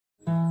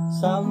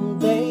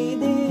Someday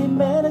they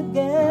met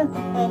again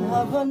and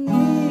have a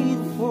need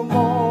for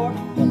more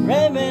than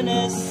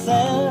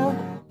reminiscence.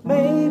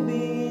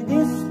 Maybe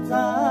this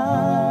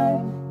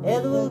time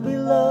it will be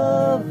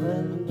love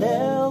and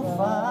they'll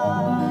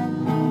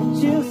find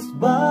just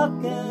back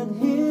in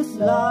his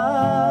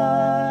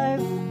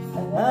life,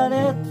 and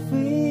it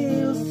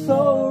feels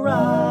so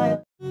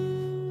right.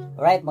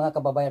 Alright mga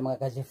kababayan,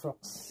 mga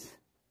ka-Jeffrox,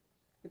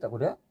 Kita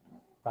kuda.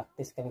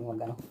 practice kami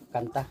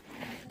kanta.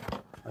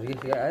 Ayo.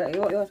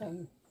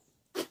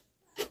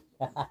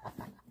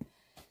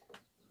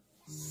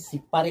 Si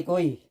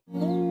Parikoy.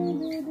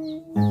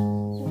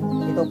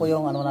 Ito po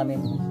yung namin,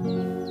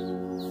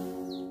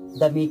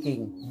 the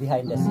making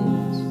behind the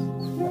scenes.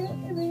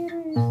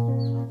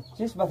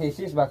 She's back.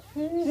 She's back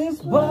in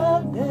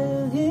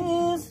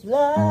his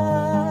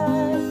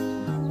life,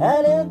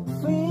 and it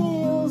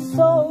feels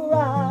so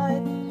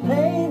right.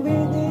 Maybe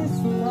this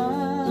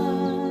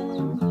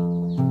time,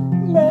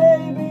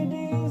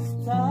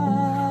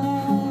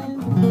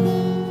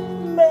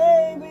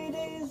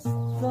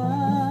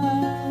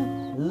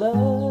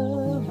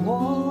 love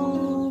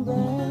won't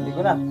end. Hindi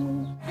ko na.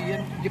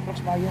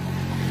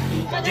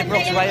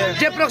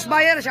 Jeffrox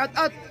Bayer, shout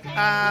out.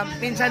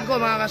 Pinsan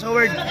ko mga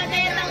kasoward.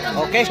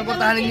 Okay,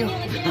 Suportahan ninyo.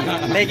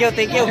 thank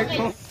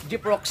you.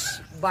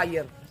 Jeffrox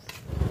Bayer.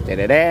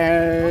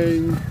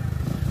 Tadadang.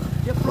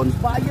 Jeffrox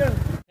Bayer.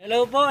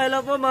 Hello po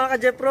mga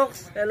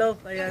ka-Jeffrox. Hello,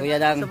 ayan. Kuya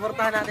Dang.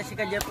 Suportahan natin si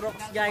ka-Jeffrox,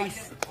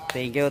 guys.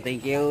 Thank you.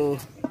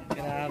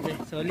 Grabe,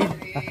 solid.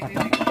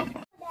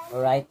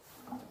 Alright.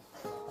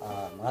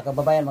 Mga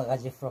kababayan, mga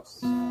ka-Jeffrox,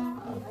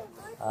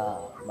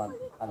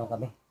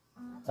 kami.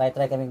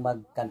 Try kaming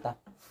magkanta.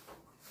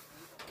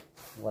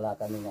 Wala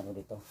kaming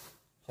dito.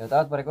 Shout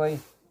out Parikoy.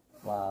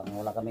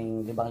 Wala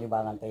kaming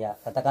libang-libangan, kaya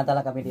katakanta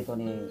lang kami dito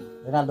ni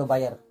Ronaldo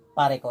Bayer,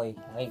 Parikoy,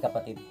 aking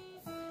kapatid.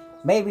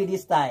 Maybe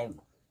this time.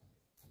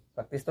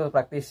 Practice.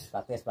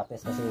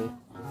 Practice kasi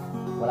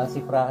walang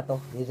sipra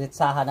ito.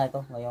 Diritsahan na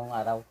ito ngayong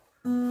araw.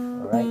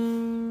 Alright.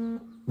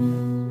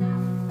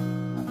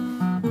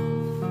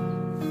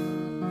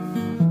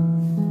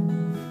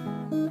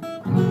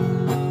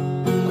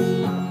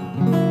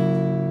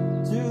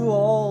 Two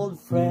old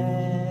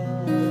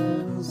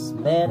friends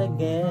met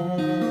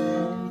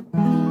again,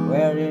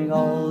 wearing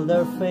all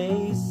their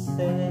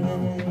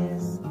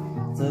faces,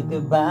 talk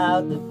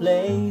about the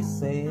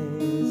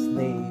places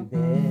they've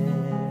been.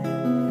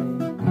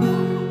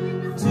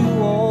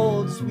 Two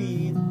old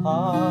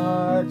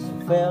sweethearts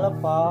fell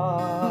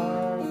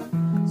apart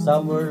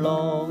somewhere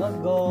long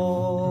ago.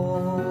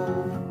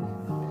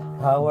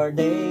 How are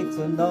they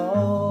to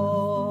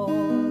know?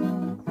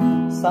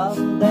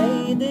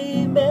 Someday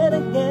they met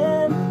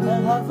again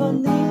and have a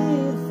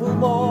need for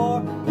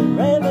more than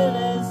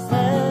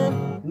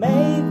reminiscence.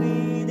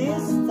 Maybe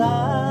this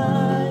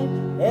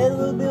time it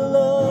will be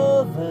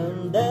love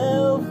and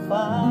they'll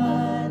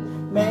find.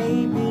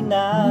 Maybe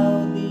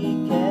now they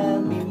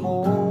can be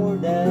more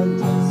than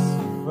just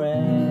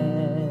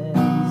friends.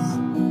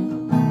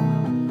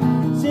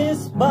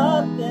 She's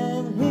back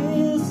in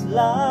his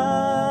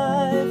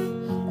life,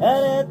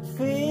 and it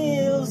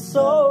feels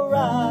so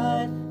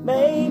right.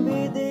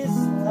 Maybe this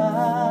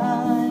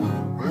time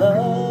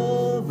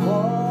love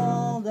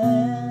won't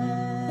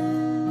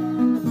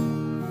end.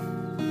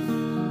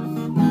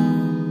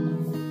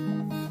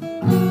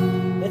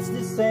 It's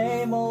the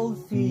same old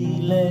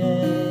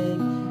feeling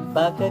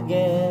back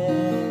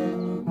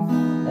again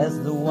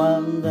as the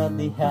one that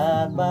they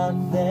had back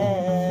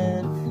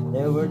then.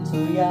 They were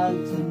too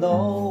young to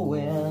know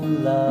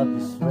when love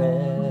is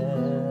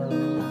real,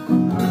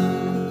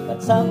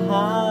 but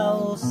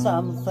somehow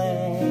some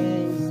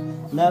things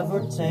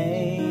never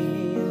change.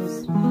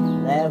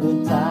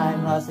 Every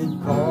time has it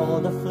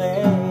called a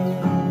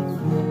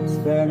flame,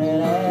 it's burning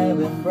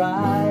even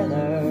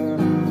brighter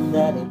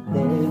than it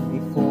did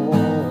before.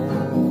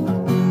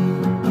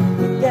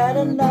 We get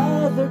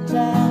another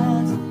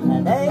chance,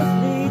 and if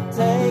we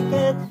take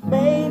it,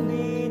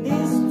 maybe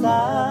this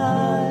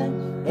time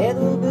it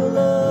will be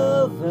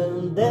love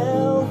and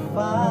they'll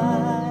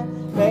find.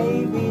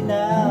 Maybe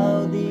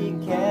now they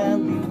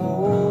can be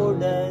more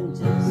than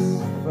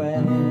just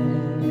friends.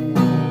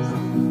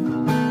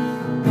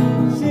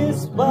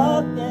 She's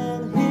back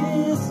in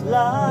his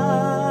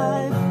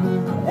life,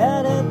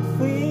 and it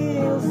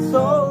feels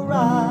so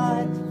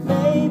right.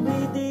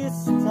 Maybe this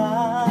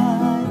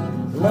time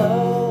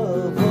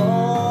love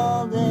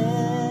won't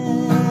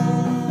end.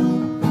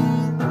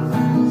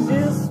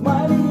 She's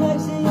smiling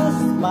like she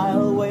used to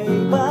smile way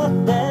back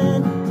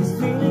then. She's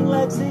feeling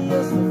like she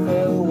used to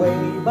feel way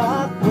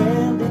back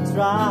when they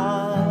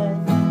tried,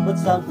 but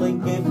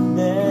something kept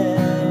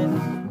them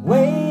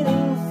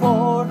waiting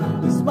for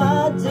this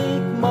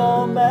magic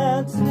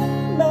moment.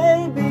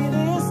 Maybe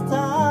this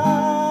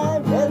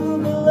time it will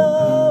be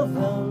love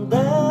and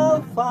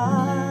they'll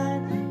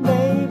find.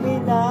 Maybe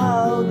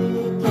now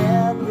they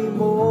can be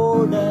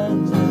more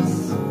than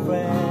just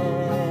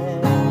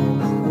friends.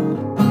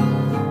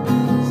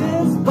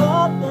 She's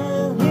back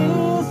in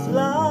his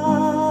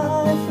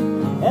life,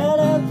 and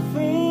it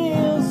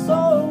feels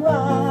so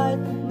right.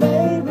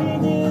 Maybe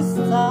this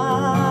time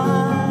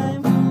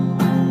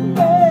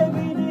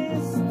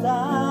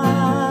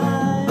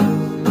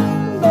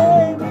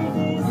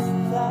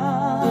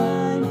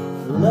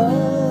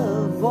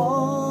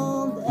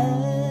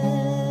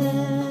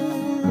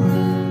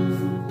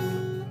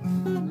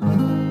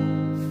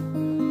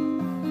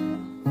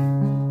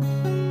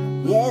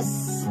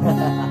Yes!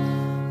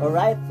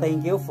 Alright,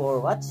 thank you for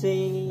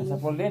watching. Nasa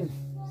full din.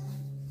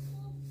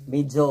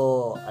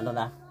 Medyo, ano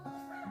na,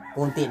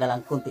 kunti na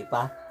lang, kunti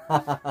pa.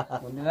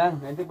 Full na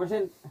lang,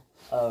 90%.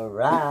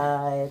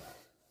 Alright.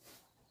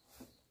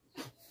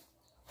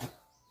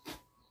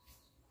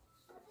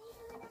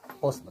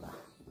 Pause mo na.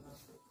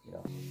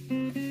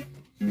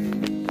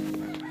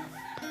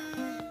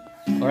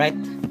 Alright.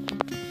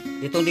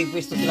 Dito din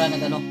pwesto sila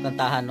ng ano,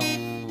 kantahan nung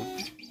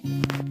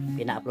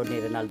ina-upload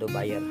ni Ronaldo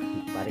Bayer.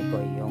 Pare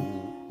ko yung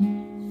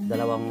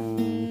dalawang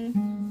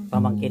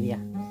pamangkin niya.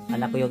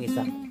 Anak ko yung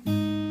isa.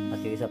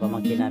 At yung isa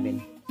pamangkin namin.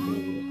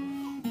 Si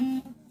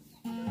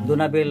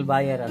Donabel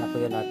Bayer, anak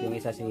ko yun. At yung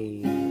isa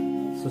si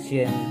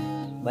Susien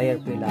Bayer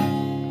Pila.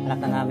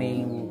 Anak na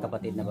naming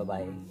kapatid na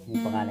babae.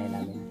 Yung panganay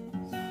namin.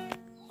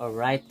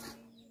 Alright.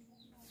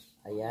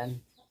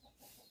 Ayan.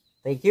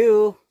 Thank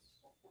you.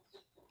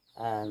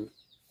 And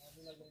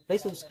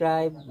please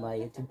subscribe my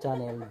YouTube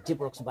channel,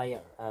 Jeprox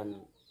Bayer and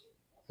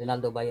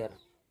Ronaldo Bayer.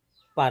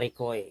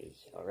 Parikoy.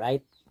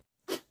 Alright.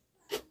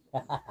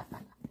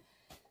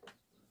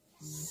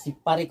 Si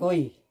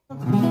Parikoy.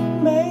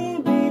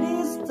 Maybe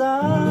this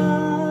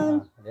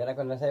time. Dira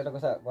ko nasayop ako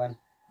sa kuan.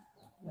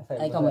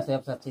 Ay, ikaw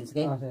masayap sa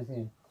Chinsuke? Oh,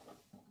 sige.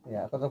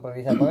 Ya, ako to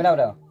pagisa. Pamila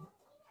daw.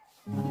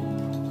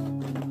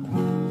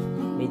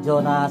 Medyo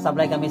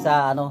na-sablay kami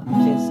sa ano,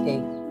 Chinsuke.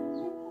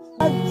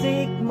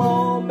 Take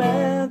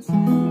moments,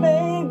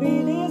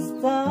 maybe this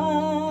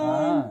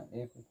time.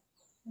 If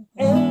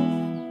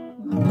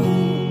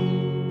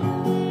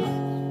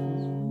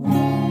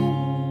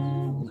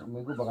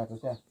Migo baka to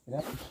siya. Sila?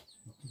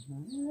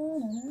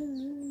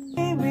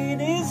 Maybe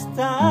this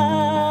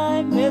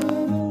time it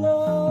will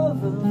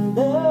love and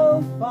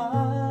they'll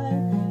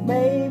find.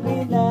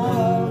 Maybe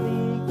now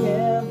we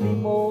can be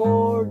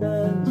more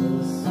than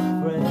just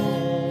friends.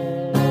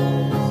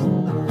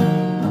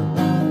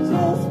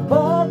 Just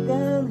back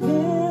in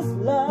his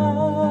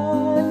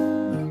life,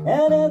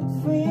 and it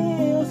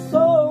feels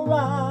so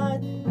right.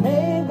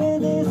 Maybe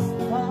this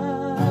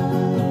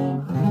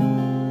time,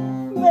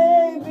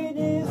 maybe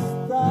this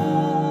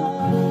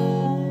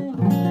time,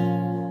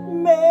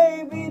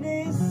 maybe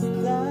this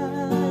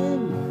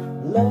time,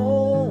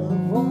 love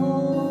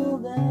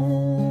won't end.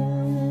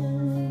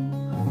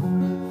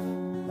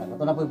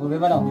 Ito na po yung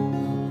problema, no?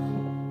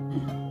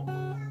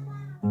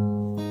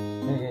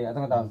 Sige,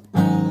 atong taon.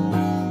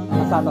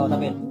 Masa to,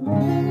 David?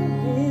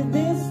 Maybe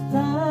this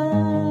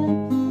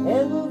time,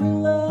 it will be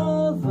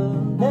love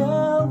and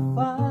they'll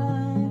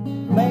find.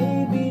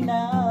 Maybe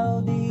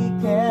now they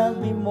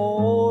can be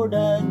more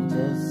than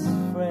just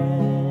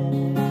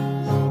friends.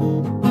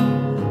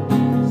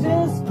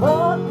 Just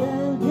walk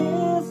in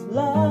his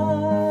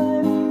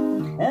life,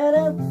 and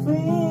it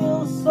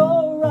feels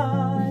so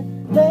right.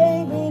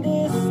 Maybe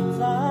this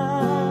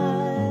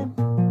time,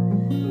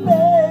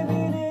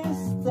 maybe this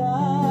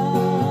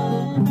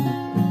time,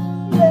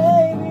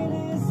 maybe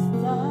this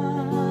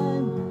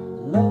time,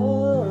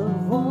 love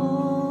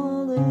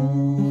won't end.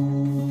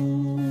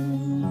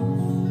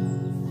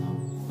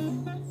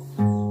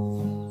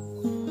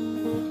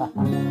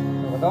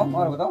 Ano ba to?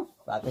 Ano ba to?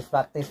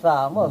 Practice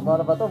pa, amos.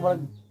 Ano ba to?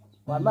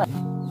 Buwan man.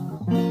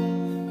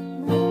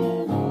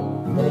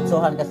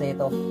 Diretsuhan kasi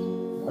ito.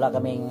 Wala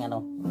kaming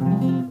ano.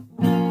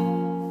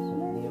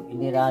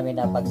 Hindi namin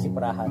na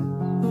pagsiprahan.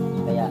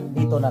 Kaya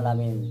dito na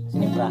namin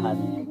siniprahan.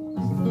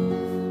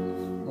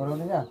 Muro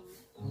niya.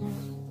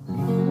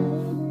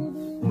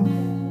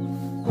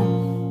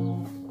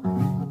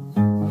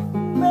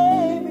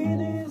 Maybe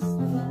this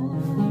time.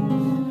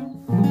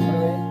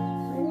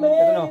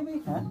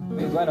 Maybe. Ha?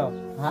 Migo ano?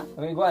 Ha?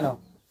 Migo ano?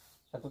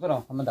 Sa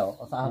tutuno. Aman daw.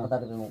 O saan ka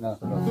tayo mo? No.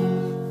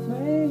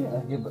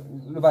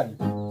 Luban.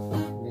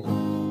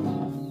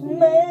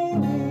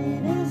 Maybe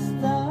this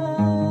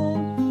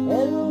time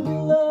it will be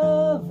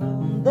love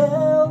and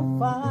they'll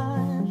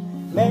find.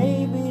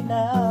 Maybe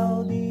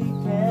now they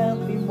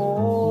can be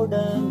more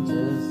than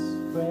just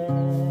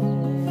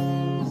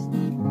friends.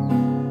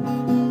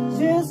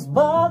 Just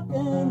back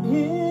in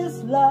his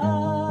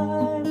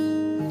life,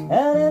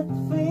 and it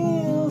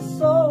feels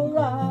so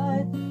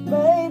right.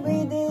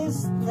 Maybe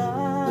this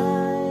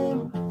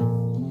time,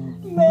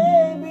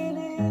 maybe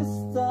this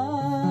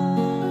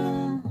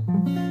time,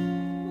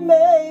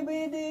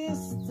 maybe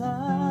this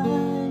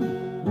time,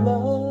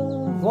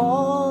 love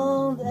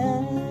won't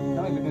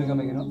end. Ano bigil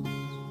gamay gino?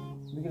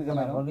 Bigil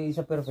gamay no? Hindi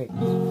siya perfect.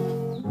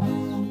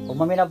 Kung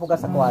mamina po ka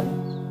sa kwan,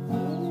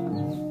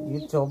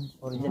 YouTube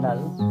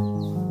original.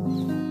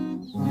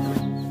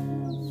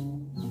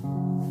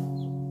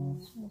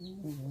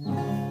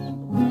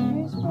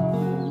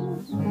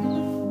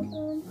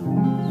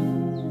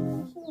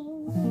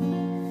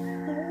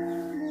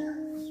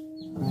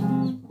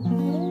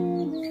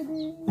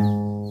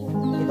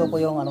 Ito po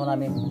yung ano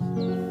namin,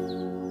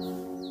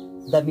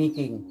 the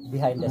making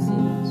behind the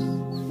scenes.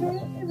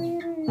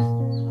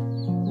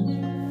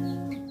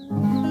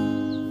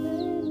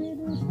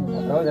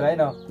 Bro, dala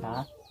no.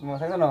 Ha? Mo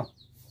sa no.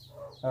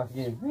 Oh,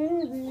 sige.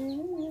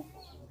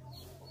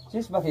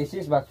 She's back.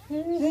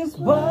 He's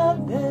back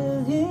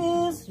in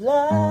his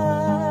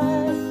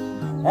life,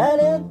 and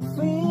it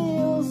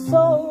feels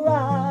so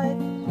right.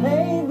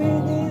 Maybe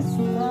this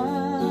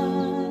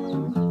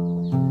time,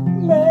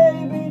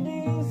 maybe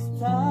this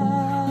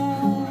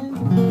time,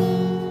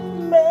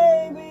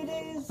 maybe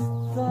this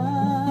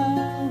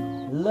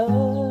time,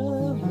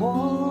 love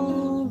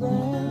won't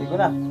end. Igo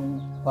na.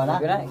 Wala?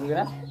 Igo na, igo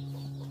na.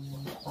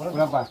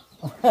 Kulang pa.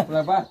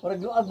 Kulang pa.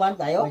 Murag luag man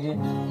tayo. Lagi.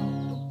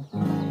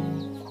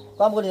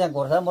 Pamo ko nilang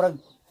kursa, murag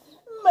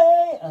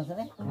may, ano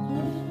saan eh?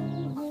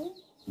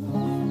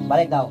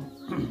 Balik daw.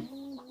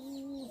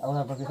 Ako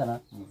na pagkisa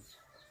na.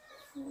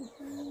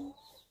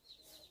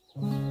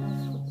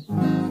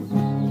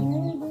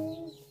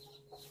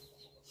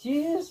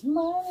 She's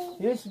mine.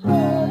 She's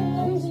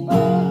mine, she's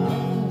mine.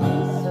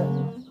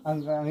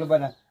 Ang laban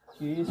na.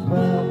 She's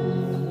mine,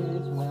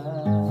 she's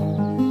mine.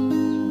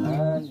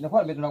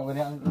 Nakuha, bito na ako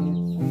ganyan. It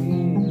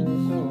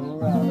feels so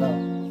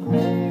right.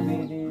 Maybe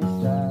this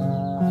time.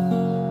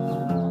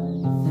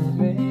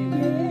 Maybe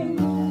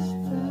this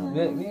time.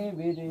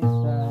 Maybe this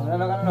time.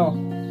 Ano?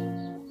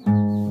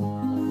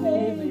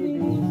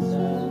 Maybe this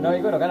time. No,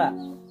 ikaw na ka na.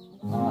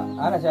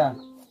 Ano siya?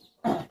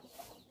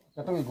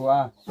 Katong ikaw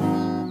ah.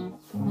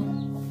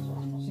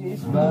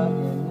 She's back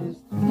in this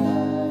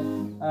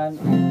time, and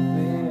it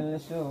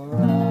feels so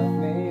right.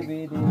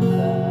 Maybe this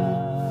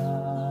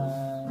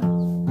time,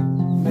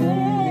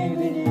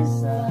 maybe this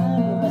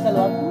time. Sa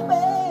luwag,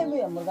 baby.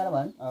 Amor ka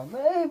naman.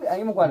 Maybe.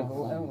 Ay mo kuha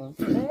ko.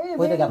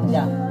 Pwede ka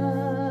siya.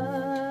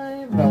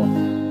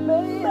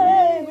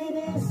 Maybe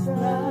this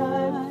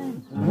time,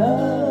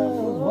 love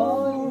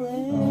won't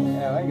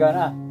end. Ay,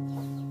 gana.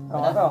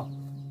 Ano?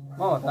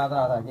 Mo,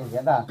 tara.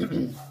 Kita.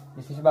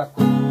 This is back.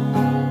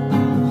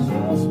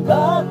 She's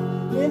back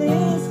in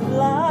his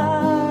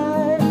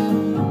life,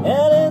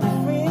 and it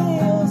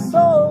feels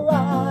so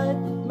right.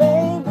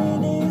 Maybe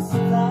this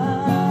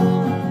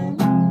time,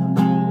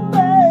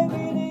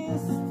 maybe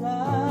this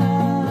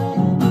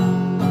time,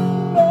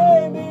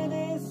 maybe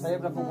this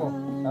Sayap lang buko.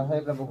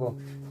 Sayap lang buko.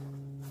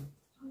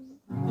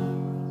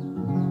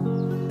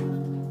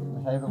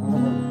 Sayap lang buko.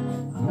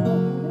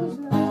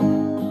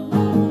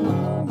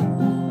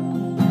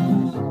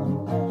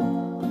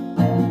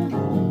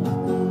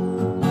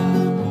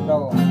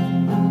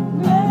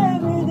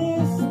 maybe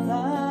this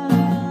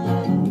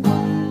time,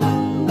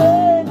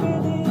 maybe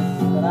this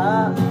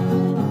Tara.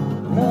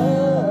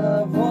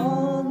 love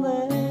won't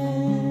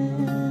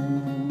end.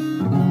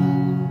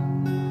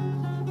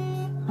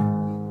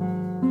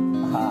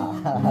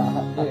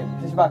 Yeah,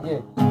 this is back,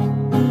 yeah.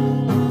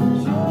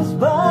 She's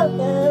back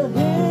in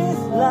his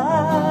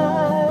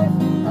life,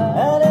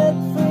 and it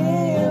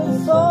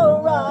feels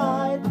so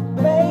right.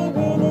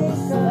 Maybe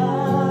this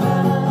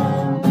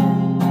time,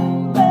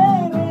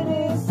 maybe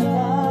this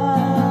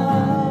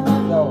time,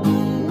 Go.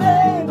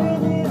 maybe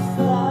this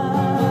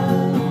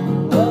time,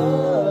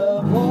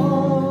 love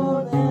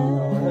won't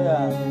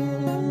end.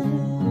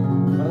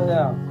 Ano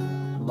siya?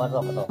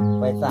 Masok ito.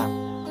 Wait sa.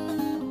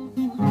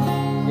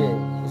 Okay.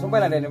 Isumpay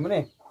lang din mo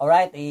ni.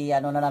 Alright,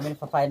 ano na namin,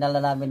 pa-final na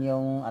namin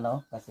yung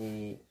ano,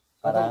 kasi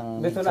parang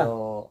Dito na.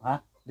 medyo,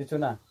 ha? Dito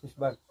na. This is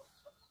back.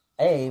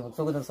 Eh,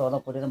 magsugod ng sono,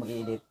 pwede na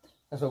mag-i-edit.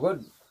 Kasugod.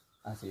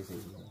 Sige.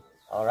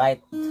 Alright.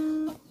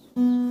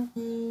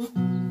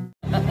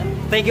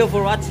 Thank you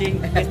for watching.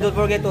 Please don't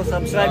forget to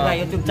subscribe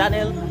my YouTube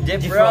channel,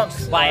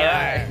 Jeprox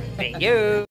Fire. Thank you.